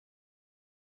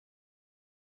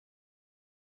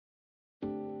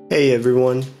Hey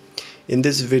everyone, in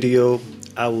this video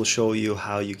I will show you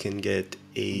how you can get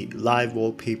a live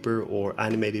wallpaper or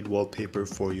animated wallpaper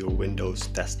for your Windows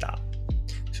desktop.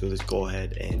 So let's go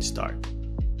ahead and start.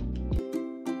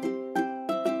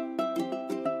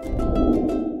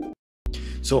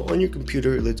 So on your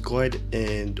computer, let's go ahead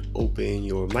and open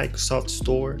your Microsoft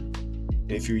Store.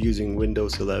 And if you're using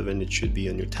Windows 11, it should be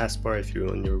on your taskbar. If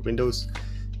you're on your Windows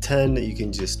 10, you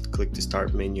can just click the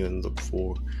Start menu and look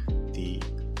for the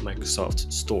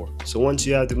Microsoft Store. So once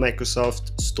you have the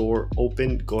Microsoft Store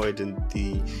open, go ahead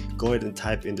and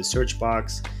type in the search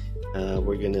box.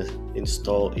 We're gonna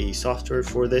install a software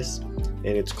for this, and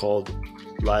it's called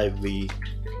Lively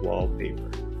Wallpaper.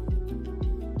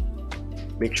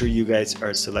 Make sure you guys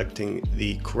are selecting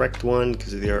the correct one,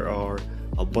 because there are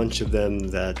a bunch of them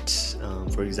that,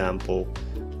 for example,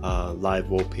 Live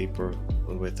Wallpaper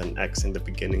with an X in the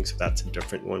beginning, so that's a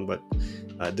different one, but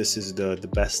this is the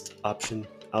best option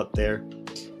out there,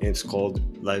 and it's called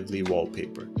Lively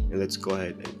Wallpaper. And let's go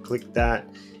ahead and click that,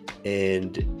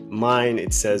 and mine,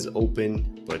 it says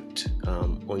open, but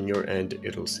on your end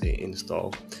it'll say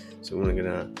install. So we're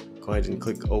gonna go ahead and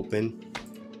click open,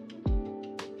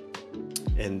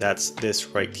 and that's this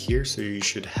right here. So you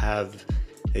should have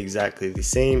exactly the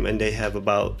same, and they have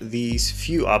about these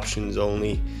few options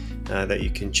only that you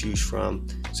can choose from.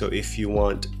 So if you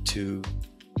want to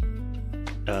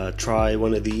try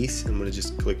one of these, I'm gonna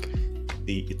just click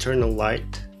the Eternal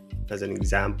Light as an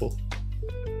example.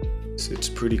 So it's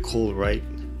pretty cool, right?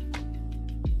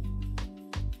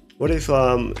 What if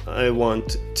I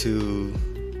want to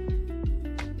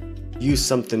use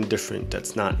something different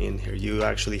that's not in here? You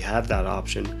actually have that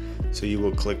option. So you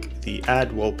will click the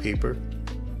Add Wallpaper,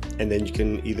 and then you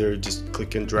can either just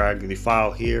click and drag the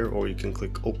file here, or you can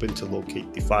click open to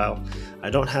locate the file. I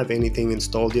don't have anything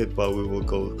installed yet, but we will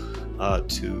go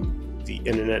to the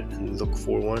internet and look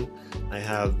for one. I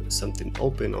have something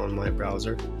open on my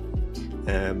browser.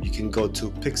 You can go to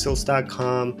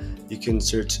pixels.com. You can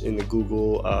search in the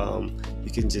Google.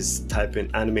 You can just type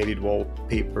in animated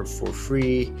wallpaper for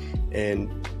free, and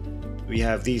we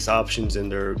have these options in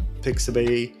there: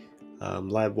 Pixabay,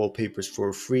 live wallpapers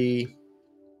for free.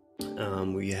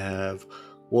 We have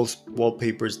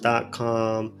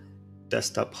wallpapers.com,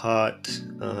 desktop hot.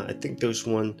 I think there's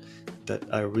one that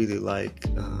I really like.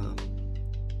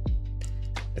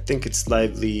 I think it's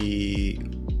Lively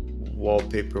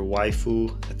Wallpaper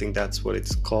Waifu. I think that's what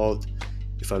it's called.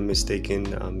 If I'm mistaken,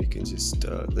 you can just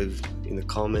leave in the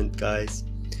comment, guys.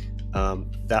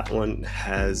 That one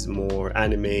has more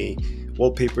anime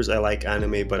wallpapers. I like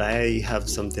anime, but I have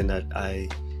something that I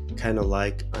kind of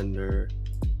like under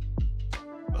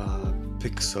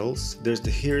Pixels.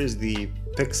 Here is the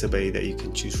Pixabay that you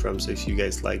can choose from. So if you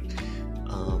guys like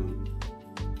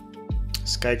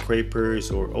skyscrapers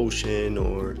or ocean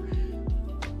or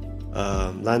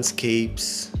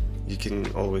landscapes, you can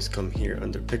always come here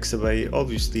under Pixabay.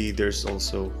 Obviously there's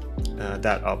also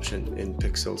that option in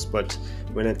Pixels, but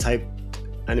when I type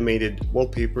animated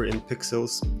wallpaper in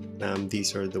Pixels,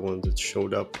 these are the ones that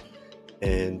showed up,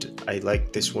 and I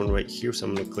like this one right here, so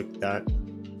I'm gonna click that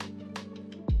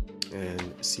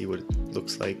and see what it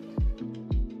looks like.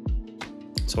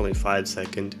 It's only 5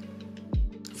 seconds.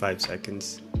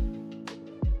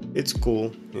 It's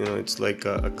cool, you know. It's like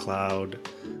a cloud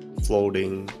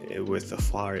floating with a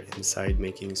fire inside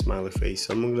making a smiley face.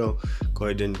 So I'm gonna go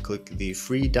ahead and click the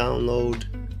free download,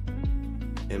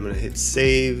 and I'm gonna hit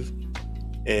save,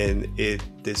 and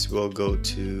this will go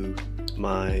to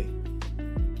my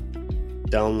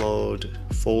download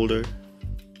folder.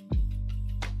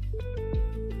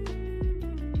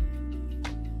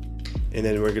 And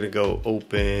then we're gonna go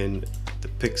open the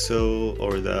Pixel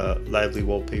or the Lively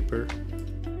Wallpaper.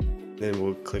 Then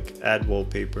we'll click Add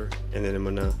Wallpaper, and then I'm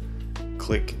gonna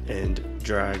click and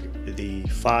drag the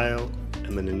file.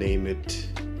 I'm gonna name it,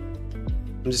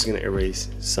 I'm just gonna erase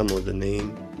some of the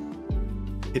name.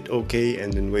 Hit OK,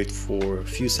 and then wait for a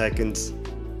few seconds,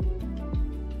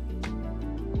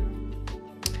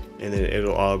 and then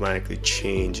it'll automatically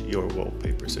change your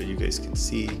wallpaper. So you guys can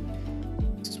see,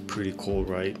 it's pretty cool,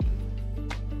 right?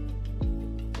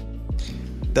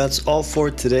 That's all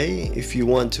for today. If you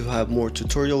want to have more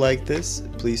tutorial like this,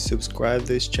 please subscribe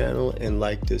this channel and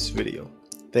like this video.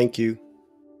 Thank you.